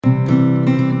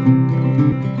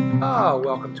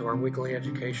Welcome to our weekly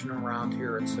education around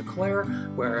here at SeClaire,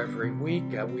 where every week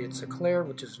we at SeClaire,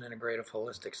 which is an integrative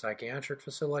holistic psychiatric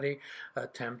facility,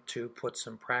 attempt to put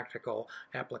some practical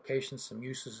applications, some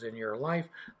uses in your life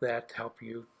that help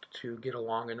you to get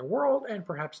along in the world and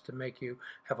perhaps to make you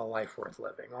have a life worth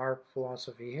living. Our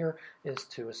philosophy here is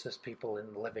to assist people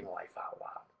in living life out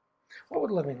loud. What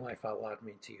would living life out loud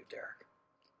mean to you, Derek?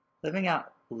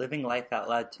 Living life out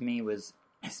loud to me was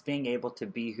just being able to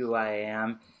be who I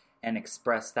am and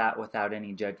express that without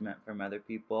any judgment from other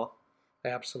people.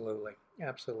 Absolutely.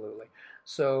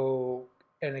 So,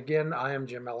 and again, I am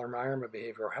Jim Ellermeyer. I'm a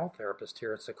behavioral health therapist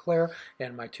here at SeClaire,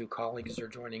 and my two colleagues are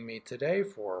joining me today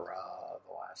for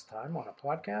the last time on a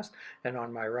podcast. And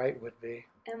on my right would be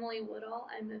Emily Woodall.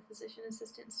 I'm a physician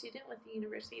assistant student with the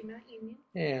University of Mount Union.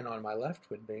 And on my left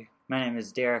would be My name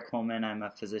is Derek Holman. I'm a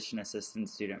physician assistant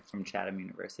student from Chatham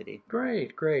University.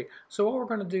 Great. So what we're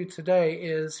going to do today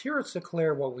is, here at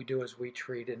SeClaire, what we do is we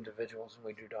treat individuals and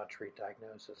we do not treat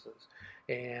diagnoses.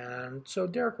 And so,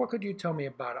 Derek, what could you tell me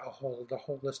about the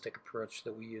holistic approach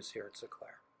that we use here at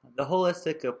SeClaire? The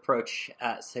holistic approach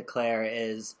at SeClaire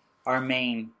is our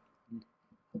main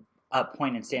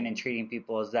point in stand in treating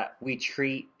people is that we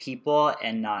treat people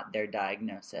and not their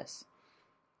diagnosis.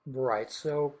 Right.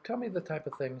 So tell me the type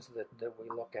of things that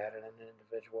we look at in an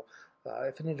individual.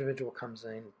 If an individual comes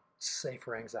in, say,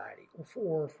 for anxiety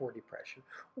or for depression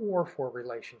or for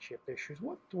relationship issues,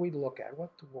 what do we look at? What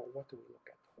do we look at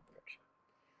the whole picture?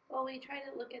 Well, we try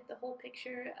to look at the whole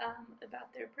picture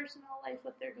about their personal life,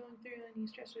 what they're going through, any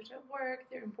stressors at work,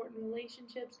 their important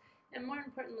relationships, and more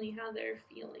importantly, how they're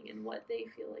feeling and what they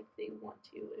feel like they want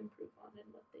to improve on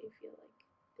and what they feel like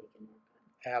they can work on.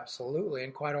 Absolutely.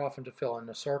 And quite often, to fill in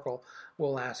the circle,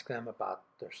 we'll ask them about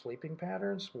their sleeping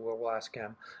patterns. We'll ask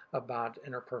them about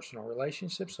interpersonal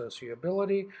relationships,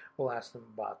 sociability. We'll ask them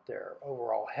about their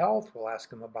overall health. We'll ask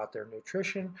them about their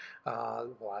nutrition.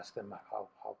 We'll ask them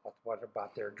what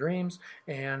about their dreams.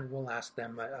 And we'll ask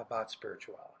them about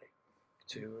spirituality.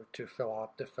 To fill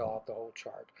out the whole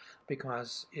chart,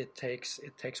 because it takes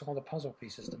all the puzzle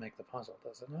pieces to make the puzzle,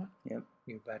 does it not? Yep.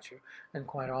 You bet you. And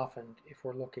quite often, if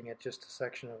we're looking at just a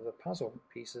section of the puzzle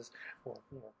pieces, we're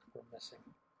missing.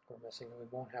 We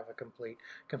won't have a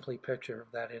complete picture of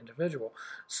that individual.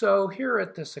 So here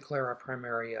at the SeClaire, our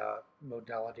primary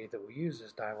modality that we use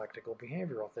is dialectical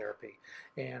behavioral therapy.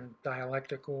 And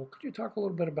could you talk a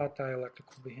little bit about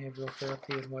dialectical behavioral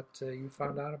therapy and what you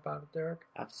found out about it, Derek?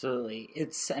 Absolutely.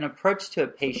 It's an approach to a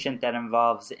patient that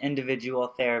involves individual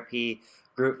therapy,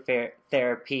 group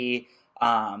therapy,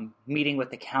 meeting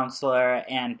with a counselor,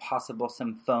 and possible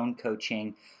some phone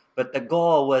coaching. But the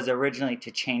goal was originally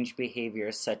to change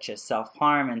behaviors such as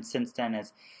self-harm, and since then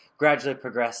has gradually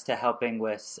progressed to helping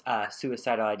with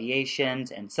suicidal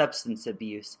ideations and substance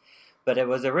abuse. But it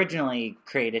was originally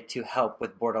created to help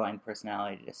with borderline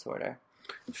personality disorder.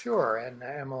 Sure, and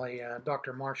Emily,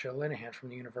 Dr. Marcia Linehan from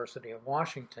the University of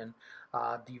Washington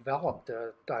developed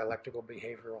dialectical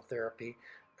behavioral therapy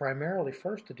primarily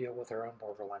first to deal with her own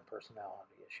borderline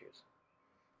personality issues,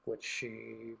 which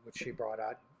she brought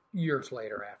out years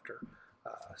later after.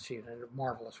 She's a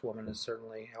marvelous woman and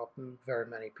certainly helped very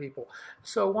many people.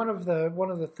 So one of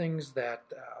the things that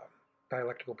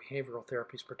dialectical behavioral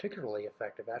therapy is particularly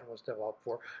effective at and was developed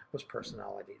for was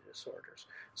personality disorders.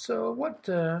 So what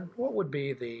would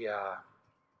be the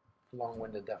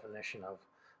long-winded definition of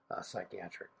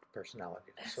psychiatric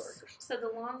personality disorders? So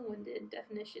the long-winded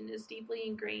definition is deeply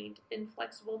ingrained,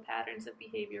 inflexible patterns of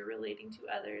behavior relating to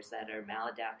others that are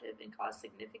maladaptive and cause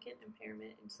significant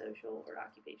impairment in social or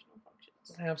occupational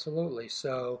functions. Absolutely.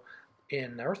 So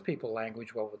in Earth People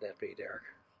language, what would that be, Derek?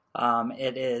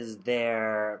 It is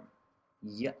the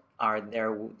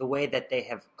way that they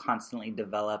have constantly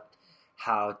developed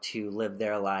how to live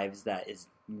their lives that is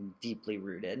deeply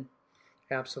rooted.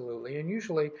 Absolutely, and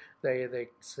usually they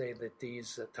say that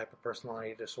these type of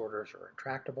personality disorders are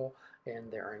intractable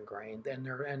and they're ingrained and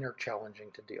they're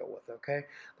challenging to deal with. Okay,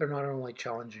 they're not only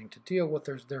challenging to deal with,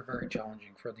 they're very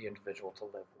challenging for the individual to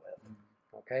live with.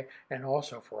 Okay, and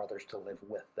also for others to live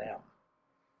with them.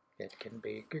 It can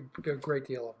be a great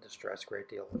deal of distress, great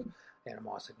deal of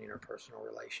animosity in interpersonal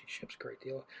relationships, great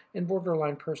deal. In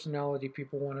borderline personality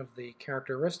people, one of the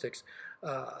characteristics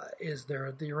is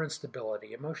their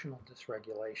instability, emotional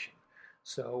dysregulation.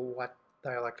 So what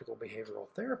dialectical behavioral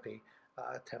therapy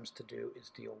attempts to do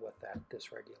is deal with that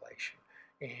dysregulation.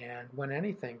 And when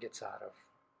anything gets out of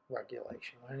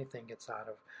regulation, when anything gets out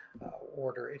of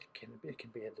order, it can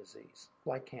be a disease,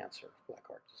 like cancer, like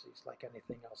heart disease, like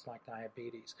anything else, like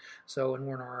diabetes. So, and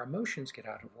when our emotions get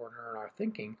out of order and our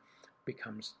thinking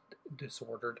becomes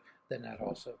disordered, then that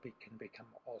also can become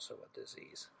also a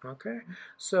disease. Okay,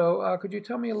 so could you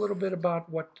tell me a little bit about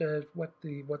what the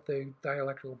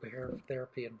dialectical behavioral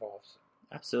therapy involves?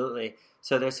 Absolutely.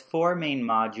 So there's 4 main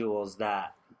modules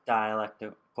that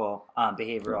dialectical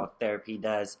behavioral therapy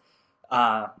does.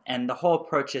 And the whole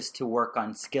approach is to work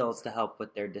on skills to help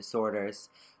with their disorders.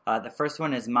 The first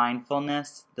one is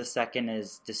mindfulness. The second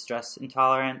is distress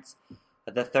intolerance.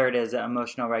 The third is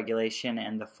emotional regulation.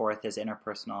 And the fourth is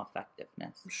interpersonal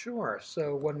effectiveness. Sure.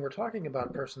 So when we're talking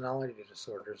about personality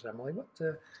disorders, Emily,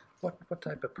 what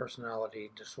type of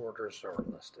personality disorders are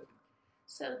listed?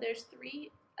 So there's 3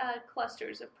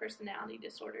 clusters of personality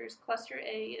disorders. Cluster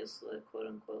A is the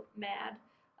quote-unquote MAD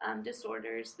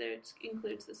disorders. That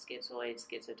includes the schizoid,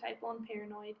 schizotypal, and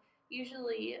paranoid.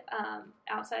 Usually,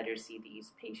 outsiders see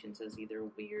these patients as either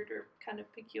weird or kind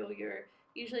of peculiar.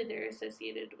 Usually, they're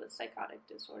associated with psychotic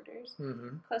disorders.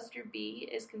 Mm-hmm. Cluster B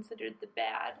is considered the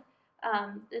bad.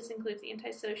 This includes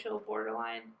antisocial,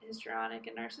 borderline, histrionic,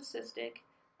 and narcissistic.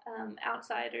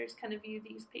 Outsiders kind of view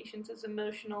these patients as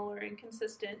emotional or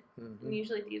inconsistent, Mm-hmm. and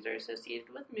usually these are associated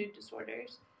with mood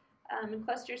disorders. And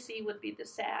cluster C would be the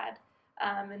SAD,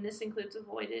 and this includes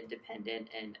avoidant, dependent,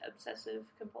 and obsessive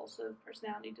compulsive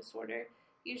personality disorder.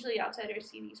 Usually outsiders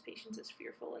see these patients as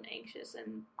fearful and anxious,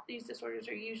 and these disorders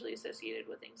are usually associated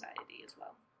with anxiety as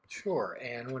well. Sure,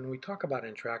 and when we talk about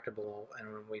intractable and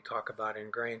when we talk about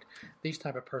ingrained, these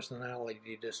type of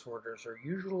personality disorders are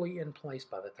usually in place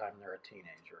by the time they're a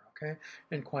teenager, okay?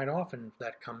 And quite often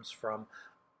that comes from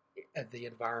the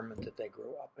environment that they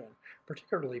grew up in.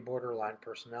 Particularly borderline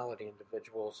personality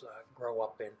individuals grow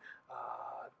up in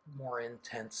more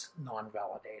intense,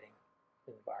 non-validating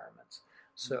environments.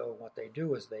 So what they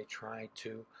do is they try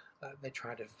to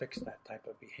fix that type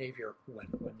of behavior when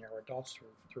they're adults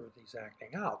through these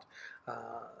acting out,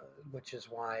 which is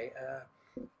why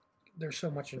there's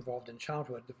so much involved in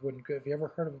childhood. Have you ever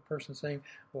heard of a person saying,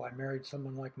 "Well, I married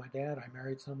someone like my dad. I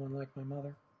married someone like my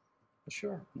mother"? Well,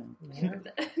 sure. No.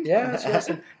 Yeah. Yes,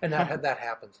 and that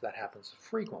happens. That happens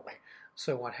frequently.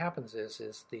 So what happens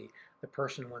is the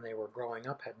person when they were growing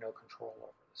up had no control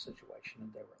over the situation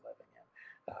that they were living in.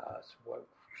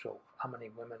 So how many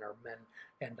women or men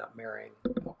end up marrying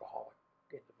alcoholic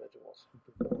individuals,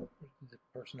 the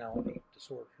personality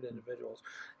disordered individuals,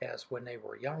 as when they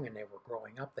were young and they were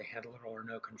growing up, they had little or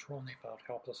no control and they felt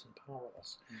helpless and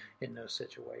powerless in those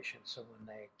situations. So when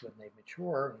they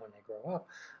mature and when they grow up,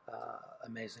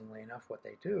 amazingly enough, what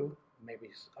they do, maybe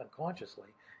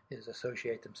unconsciously, is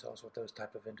associate themselves with those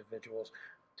type of individuals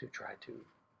to try to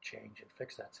change and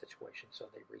fix that situation so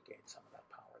they regain some of that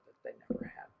power that they never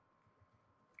had.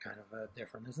 Kind of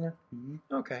different, isn't it?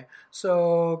 Mm-hmm. Okay,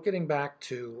 so getting back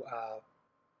to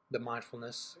the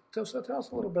mindfulness, so tell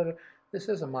us a little bit. This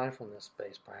is a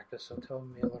mindfulness-based practice, so tell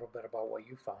me a little bit about what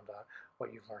you found out,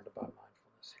 what you've learned about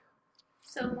mindfulness here.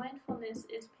 So mindfulness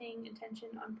is paying attention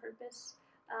on purpose.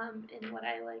 And what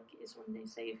I like is when they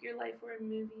say, if your life were a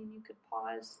movie and you could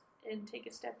pause and take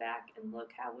a step back and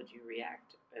look, how would you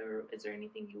react? Or is there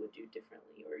anything you would do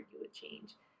differently or you would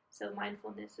change? So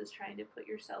mindfulness is trying to put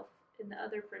yourself in the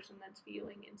other person that's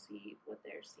viewing and see what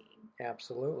they're seeing.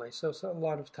 Absolutely. So a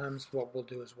lot of times what we'll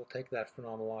do is we'll take that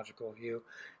phenomenological view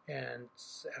and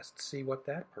see what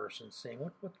that person's seeing,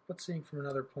 what's seeing from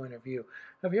another point of view.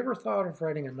 Have you ever thought of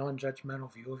writing a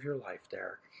non-judgmental view of your life,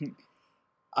 Derek?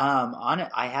 On it,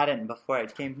 I hadn't before I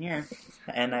came here,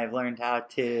 and I've learned how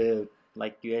to,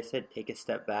 like you guys said, take a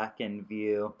step back and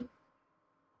view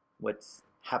what's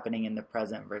happening in the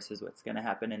present versus what's going to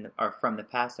happen or from the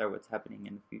past or what's happening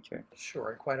in the future. Sure,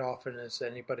 and quite often, as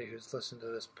anybody who's listened to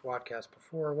this podcast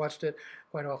before or watched it,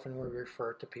 quite often we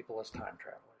refer to people as time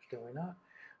travelers, do we not?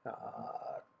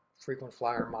 Frequent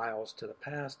flyer miles to the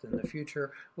past and the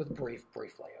future with brief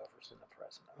layovers in the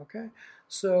present. Okay,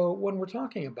 so when we're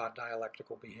talking about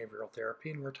dialectical behavioral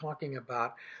therapy and we're talking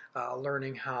about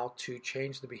learning how to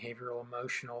change the behavioral,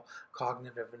 emotional,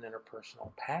 cognitive, and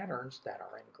interpersonal patterns that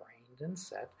are ingrained and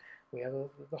set, we have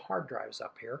the hard drives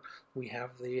up here. We have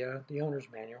the owner's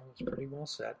manual. It's pretty well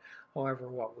set. However,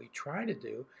 what we try to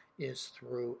do is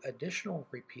through additional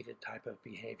repeated type of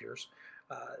behaviors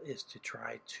is to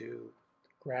try to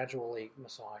gradually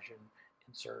massage and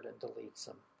insert and delete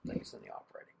some things in the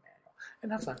operating manual.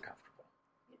 And that's uncomfortable.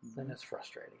 Yes. And it's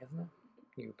frustrating, isn't it?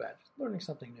 You bet. Learning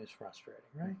something new is frustrating,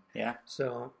 right? Yeah.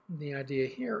 So the idea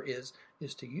here is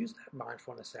to use that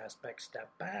mindfulness aspect, step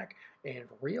back, and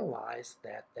realize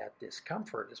that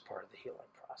discomfort is part of the healing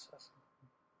process.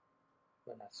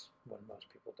 And that's when most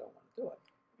people don't want to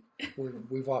do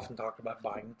it. We've often talked about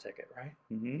buying the ticket, right?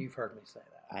 Mm-hmm. You've heard me say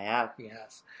that. I have.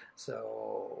 Yes.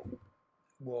 So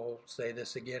we'll say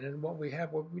this again, and what we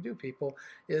do, people,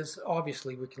 is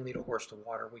obviously we can lead a horse to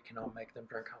water. We cannot make them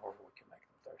drink, however we can make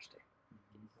them thirsty.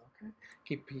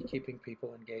 Okay, keeping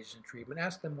people engaged in treatment.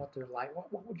 Ask them what they're like.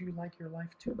 What would you like your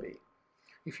life to be?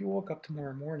 If you woke up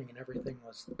tomorrow morning and everything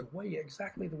was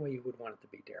exactly the way you would want it to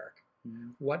be, Derek,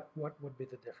 what would be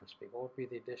the difference be? What would be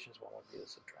the additions? What would be the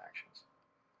subtractions?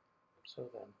 So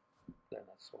then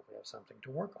that's what we have something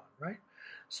to work on, right?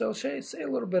 So say a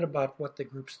little bit about what the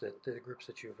groups that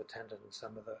you've attended and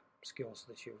some of the skills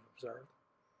that you've observed.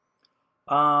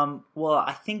 Well,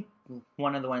 I think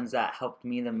one of the ones that helped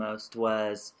me the most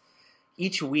was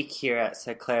each week here at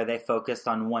Sinclair, they focused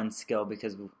on one skill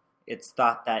because it's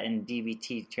thought that in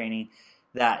DBT training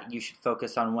that you should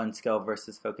focus on one skill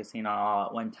versus focusing on all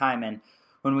at one time. And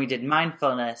when we did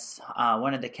mindfulness,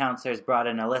 one of the counselors brought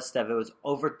in a list of, it was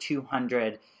over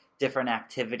 200 different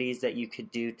activities that you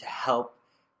could do to help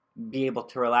be able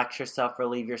to relax yourself,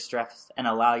 relieve your stress, and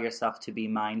allow yourself to be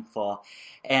mindful.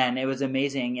 And it was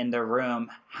amazing in the room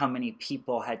how many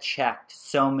people had checked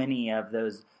so many of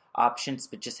those options,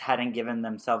 but just hadn't given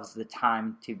themselves the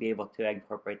time to be able to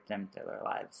incorporate them to their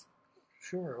lives.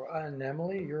 Sure. And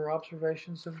Emily, your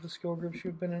observations of the skill groups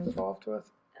you've been involved with?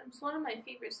 So one of my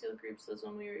favorite skill groups was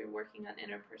when we were working on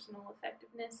interpersonal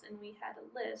effectiveness, and we had a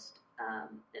list,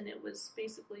 and it was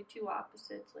basically two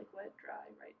opposites, like wet, dry,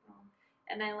 right, wrong.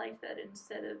 And I like that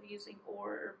instead of using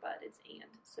or but, it's and.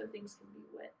 So things can be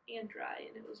wet and dry,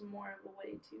 and it was more of a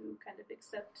way to kind of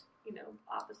accept,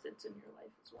 opposites in your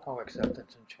life as well. Oh,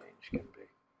 acceptance and change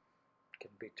can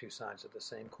be two sides of the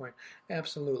same coin.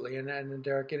 Absolutely. And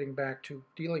Derek, getting back to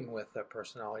dealing with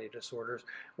personality disorders,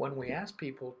 when we ask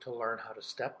people to learn how to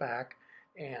step back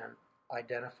and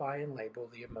identify and label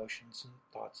the emotions and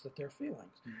thoughts that they're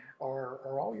feeling, are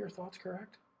all your thoughts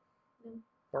correct? No.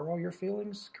 Are all your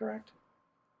feelings correct?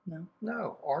 No.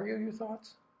 No. Are you your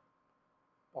thoughts?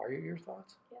 Are you your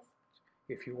thoughts? Yes.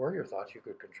 If you were your thoughts, you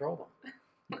could control them.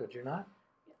 Could you not?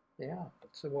 Yeah.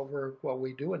 So what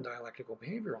we do in dialectical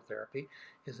behavioral therapy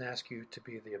is ask you to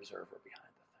be the observer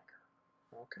behind the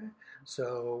thinker. Okay?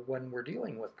 So when we're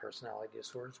dealing with personality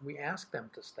disorders, we ask them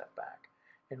to step back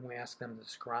and we ask them to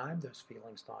describe those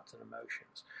feelings, thoughts, and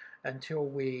emotions. Until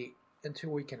we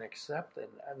can accept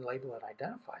and label and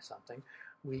identify something,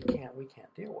 we can't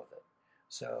deal with it.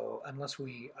 So unless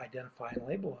we identify and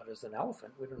label it as an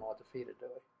elephant, we don't know what to feed it, do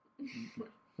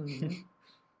we?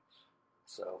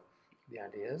 So the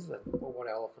idea is that what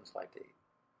elephants like to eat?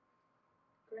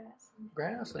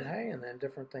 Grass and hay, and then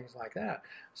different things like that.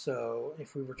 So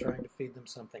if we were trying to feed them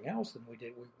something else than we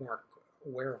weren't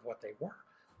aware of what they were,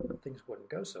 things wouldn't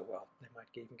go so well. They might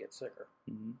even get sicker,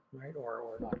 right?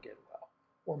 Or not get well,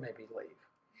 or maybe leave.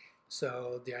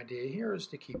 So the idea here is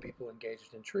to keep people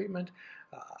engaged in treatment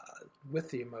with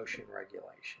the emotion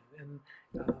regulation. And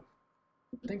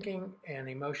thinking and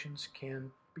emotions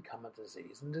can become a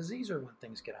disease. And disease are when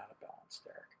things get out of balance,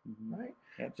 Derek, right?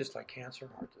 Yep. Just like cancer,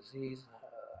 heart disease,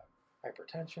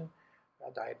 hypertension,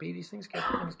 diabetes, things get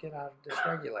out of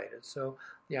dysregulated. So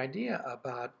the idea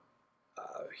about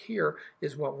here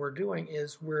is what we're doing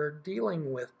is we're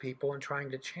dealing with people and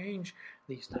trying to change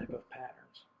these type of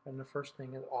patterns. And the first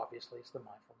thing, obviously, is the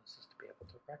mindfulness is to be able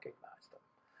to recognize them,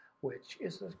 which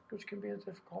can be a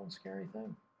difficult and scary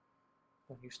thing.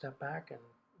 When you step back and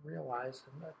realize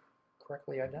and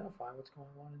correctly identify what's going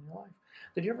on in your life.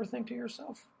 Did you ever think to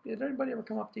yourself, did anybody ever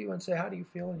come up to you and say, how do you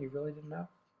feel, and you really didn't know?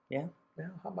 Yeah. Yeah,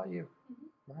 how about you?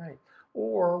 Right.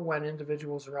 Or when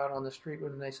individuals are out on the street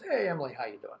and they say, hey, Emily, how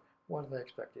you doing? What do they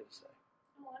expect you to say?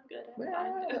 Oh, I'm good.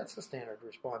 I'm fine. That's the standard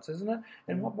response, isn't it?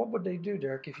 And what would they do,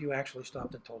 Derek, if you actually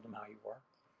stopped and told them how you were?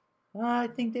 I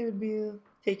think they would be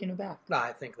taken aback.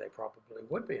 I think they probably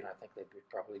would be, and I think they'd be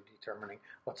probably determining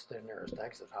what's their nearest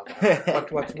exit.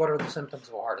 What are the symptoms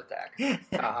of a heart attack?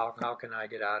 How can I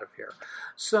get out of here?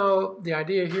 So the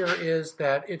idea here is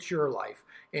that it's your life,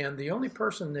 and the only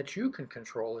person that you can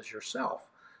control is yourself.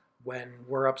 When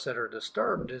we're upset or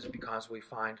disturbed is because we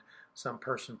find some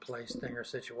person, place, thing, or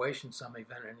situation, some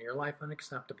event in your life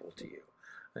unacceptable to you.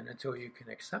 And until you can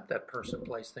accept that person,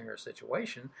 place, thing, or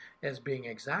situation as being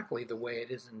exactly the way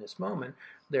it is in this moment,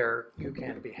 you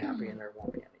can't be happy and there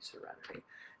won't be any serenity.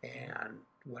 And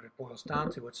what it boils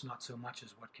down to, it's not so much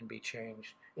as what can be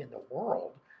changed in the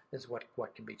world as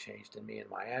what can be changed in me and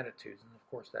my attitudes. And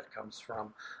of course that comes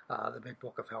from the big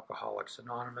book of Alcoholics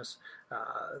Anonymous,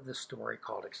 the story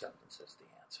called Acceptance is the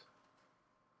Answer.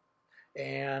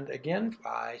 And again,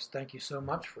 I thank you so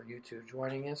much for you two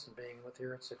joining us and being with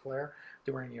here at Sinclair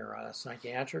during your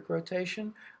psychiatric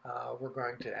rotation. We're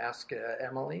going to ask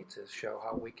Emily to show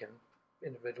how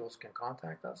individuals can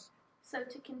contact us. So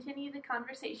to continue the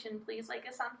conversation, please like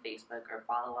us on Facebook or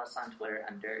follow us on Twitter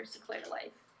under Seclair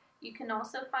Life. You can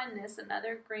also find this and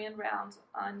other grand rounds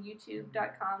on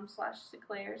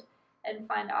youtube.com/Seclairs and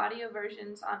find audio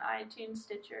versions on iTunes,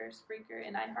 Stitcher, Spreaker,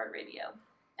 and iHeartRadio.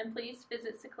 And please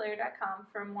visit Seclair.com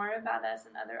for more about us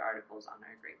and other articles on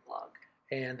our great blog.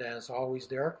 And as always,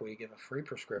 Derek, we give a free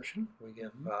prescription. We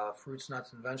give fruits,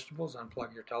 nuts, and vegetables,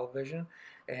 unplug your television,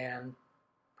 and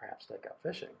perhaps take out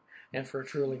fishing. And for a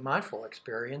truly mindful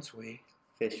experience, we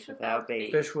Fish without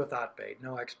bait. fish without bait,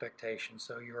 no expectation.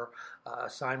 So your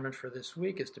assignment for this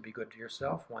week is to be good to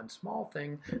yourself. One small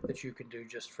thing that you can do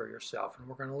just for yourself. And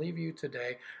we're going to leave you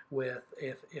today with,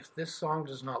 if this song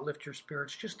does not lift your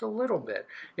spirits just a little bit,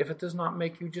 if it does not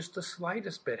make you just the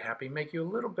slightest bit happy, make you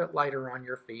a little bit lighter on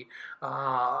your feet,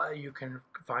 you can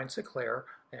find Seclair,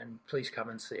 and please come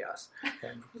and see us.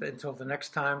 And until the next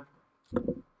time,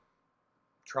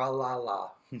 tra-la-la.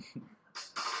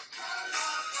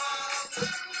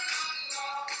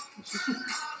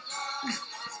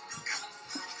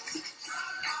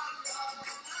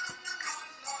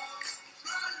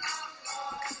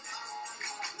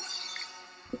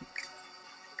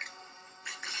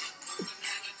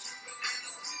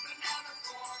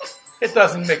 It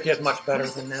doesn't get much better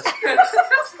than this.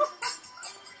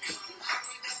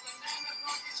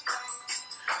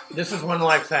 This is when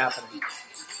life's happening.